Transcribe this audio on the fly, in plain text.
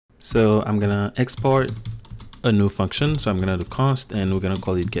So I'm gonna export a new function. So I'm gonna do const and we're gonna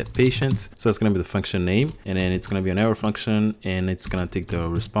call it get patients. So it's gonna be the function name, and then it's gonna be an error function, and it's gonna take the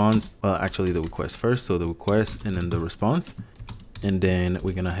response. Well, actually the request first. So the request and then the response. And then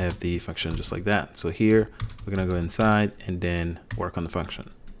we're gonna have the function just like that. So here we're gonna go inside and then work on the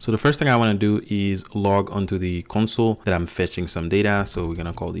function. So the first thing I want to do is log onto the console that I'm fetching some data. So we're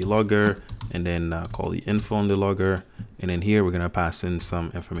gonna call the logger and then call the info on the logger. And then here we're gonna pass in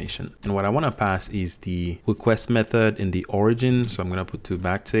some information. And what I want to pass is the request method in the origin. So I'm gonna put 2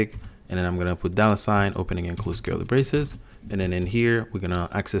 backtick, and then I'm gonna put $, opening and close curly braces. And then in here, we're gonna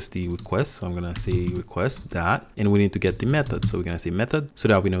access the request. So I'm gonna say request dot, and we need to get the method. So we're gonna say method so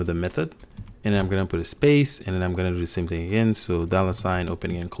that we know the method. And then I'm gonna put a space, and then I'm gonna do the same thing again. So $,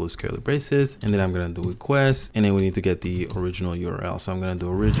 opening and close curly braces. And then I'm gonna do request, and then we need to get the original URL. So I'm gonna do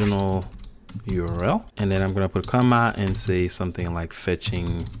original URL, and then I'm gonna put a comma and say something like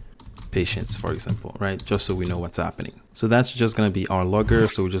fetching patients, for example, right? Just so we know what's happening. So that's just gonna be our logger.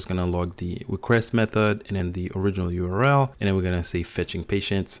 So we're just gonna log the request method and then the original URL, and then we're gonna say fetching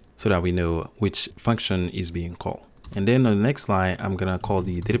patients so that we know which function is being called. And then on the next line, I'm gonna call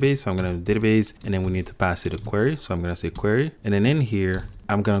the database. So I'm gonna do database, and then we need to pass it a query. So I'm gonna say query, and then in here,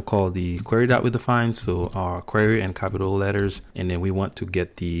 I'm gonna call the query that we defined. So our query and capital letters, and then we want to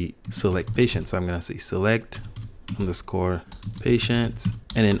get the select patient. So I'm gonna say select underscore patients.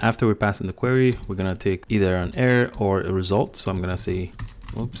 And then after we pass in the query, we're gonna take either an error or a result. So I'm gonna say,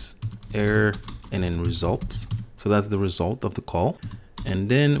 oops, error, and then results. So that's the result of the call. And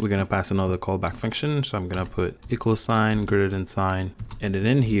then we're gonna pass another callback function. So I'm gonna put equal sign, greater than sign. And then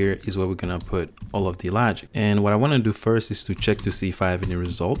in here is where we're gonna put all of the logic. And what I wanna do first is to check to see if I have any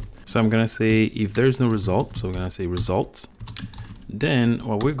result. So I'm gonna say if there's no result, so we're gonna say results. Then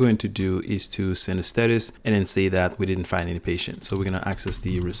what we're going to do is to send a status and then say that we didn't find any patient. So we're gonna access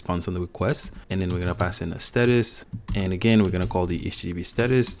the response on the request, and then we're gonna pass in a status. And again, we're gonna call the HTTP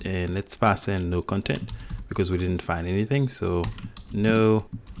status, and let's pass in no content because we didn't find anything. So no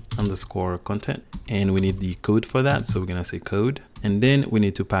underscore content, and we need the code for that. So we're gonna say code, and then we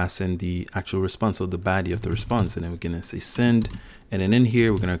need to pass in the actual response, or the body of the response, and then we're gonna say send. And then in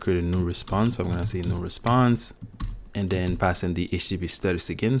here, we're gonna create a new response. So I'm gonna say new response, and then pass in the HTTP status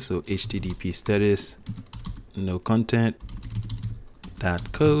again. So HTTP status, no content,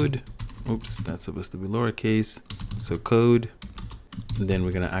 that code. Oops, that's supposed to be lowercase. So code, and then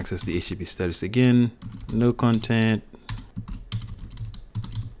we're gonna access the HTTP status again, no content,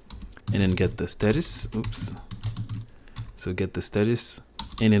 and then get the status. Oops. So get the status,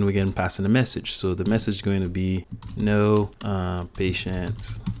 and then we're gonna pass in a message. So the message is going to be no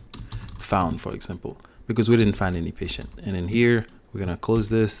patients found, for example, because we didn't find any patient. And then here we're gonna close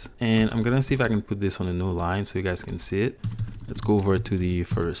this, and I'm gonna see if I can put this on a new line so you guys can see it. Let's go over to the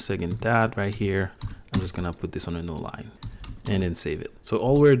first second tab right here. I'm just gonna put this on a new line and then save it. So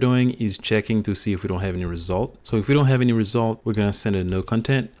all we're doing is checking to see if we don't have any result. So if we don't have any result, we're gonna send a no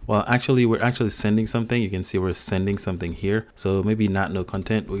content. Well, actually, we're actually sending something. You can see we're sending something here. So maybe not no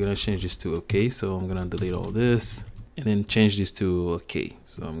content. We're gonna change this to okay. So I'm gonna delete all this and then change this to okay.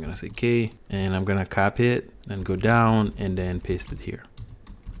 So I'm gonna say K, and I'm gonna copy it and go down and then paste it here,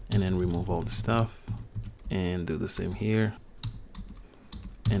 and then remove all the stuff and do the same here,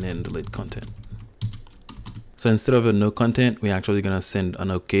 and then delete content. So instead of a no content, we're actually gonna send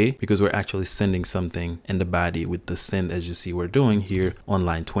an okay, because we're actually sending something in the body with the send, as you see we're doing here on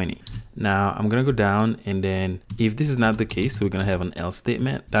line 20. Now I'm gonna go down, and then if this is not the case, we're gonna have an else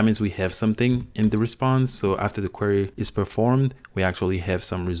statement. That means we have something in the response. So after the query is performed, we actually have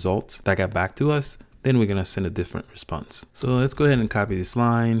some results that got back to us. Then we're gonna send a different response. So let's go ahead and copy this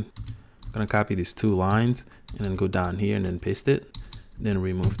line. I'm gonna copy these 2 lines and then go down here and then paste it. Then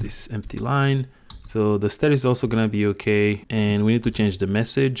remove this empty line. So the status is also gonna be okay, and we need to change the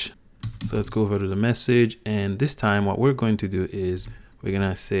message. So let's go over to the message, and this time what we're going to do is we're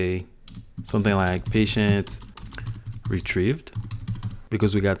gonna say something like patient retrieved,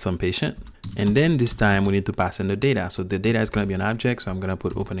 because we got some patient. And then this time we need to pass in the data. So the data is gonna be an object. So I'm gonna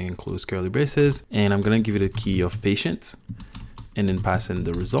put opening and close curly braces, and I'm gonna give it a key of patients, and then pass in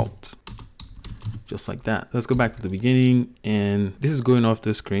the results. Just like that. Let's go back to the beginning, and this is going off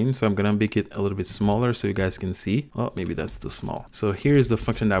the screen, so I'm gonna make it a little bit smaller so you guys can see. Oh, maybe that's too small. So here's the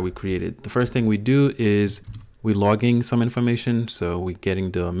function that we created. The first thing we do is we're logging some information. So we're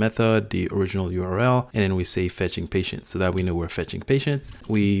getting the method, the original URL, and then we say fetching patients so that we know we're fetching patients.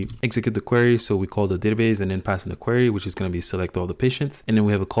 We execute the query. So we call the database and then pass in the query, which is going to be select all the patients. And then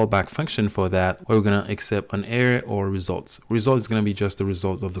we have a callback function for that where we're going to accept an error or results. Result is going to be just the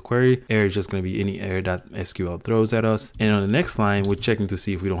result of the query. Error is just going to be any error that SQL throws at us. And on the next line, we're checking to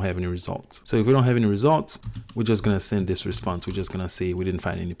see if we don't have any results. So if we don't have any results, we're just going to send this response. We're just going to say we didn't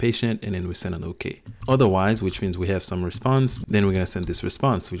find any patient, and then we send an OK. Otherwise, which means we have some response, then we're going to send this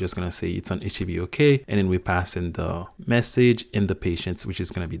response. We're just going to say it's on HTTP OK, and then we pass in the message and the patients, which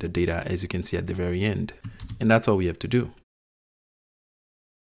is going to be the data, as you can see at the very end. And that's all we have to do.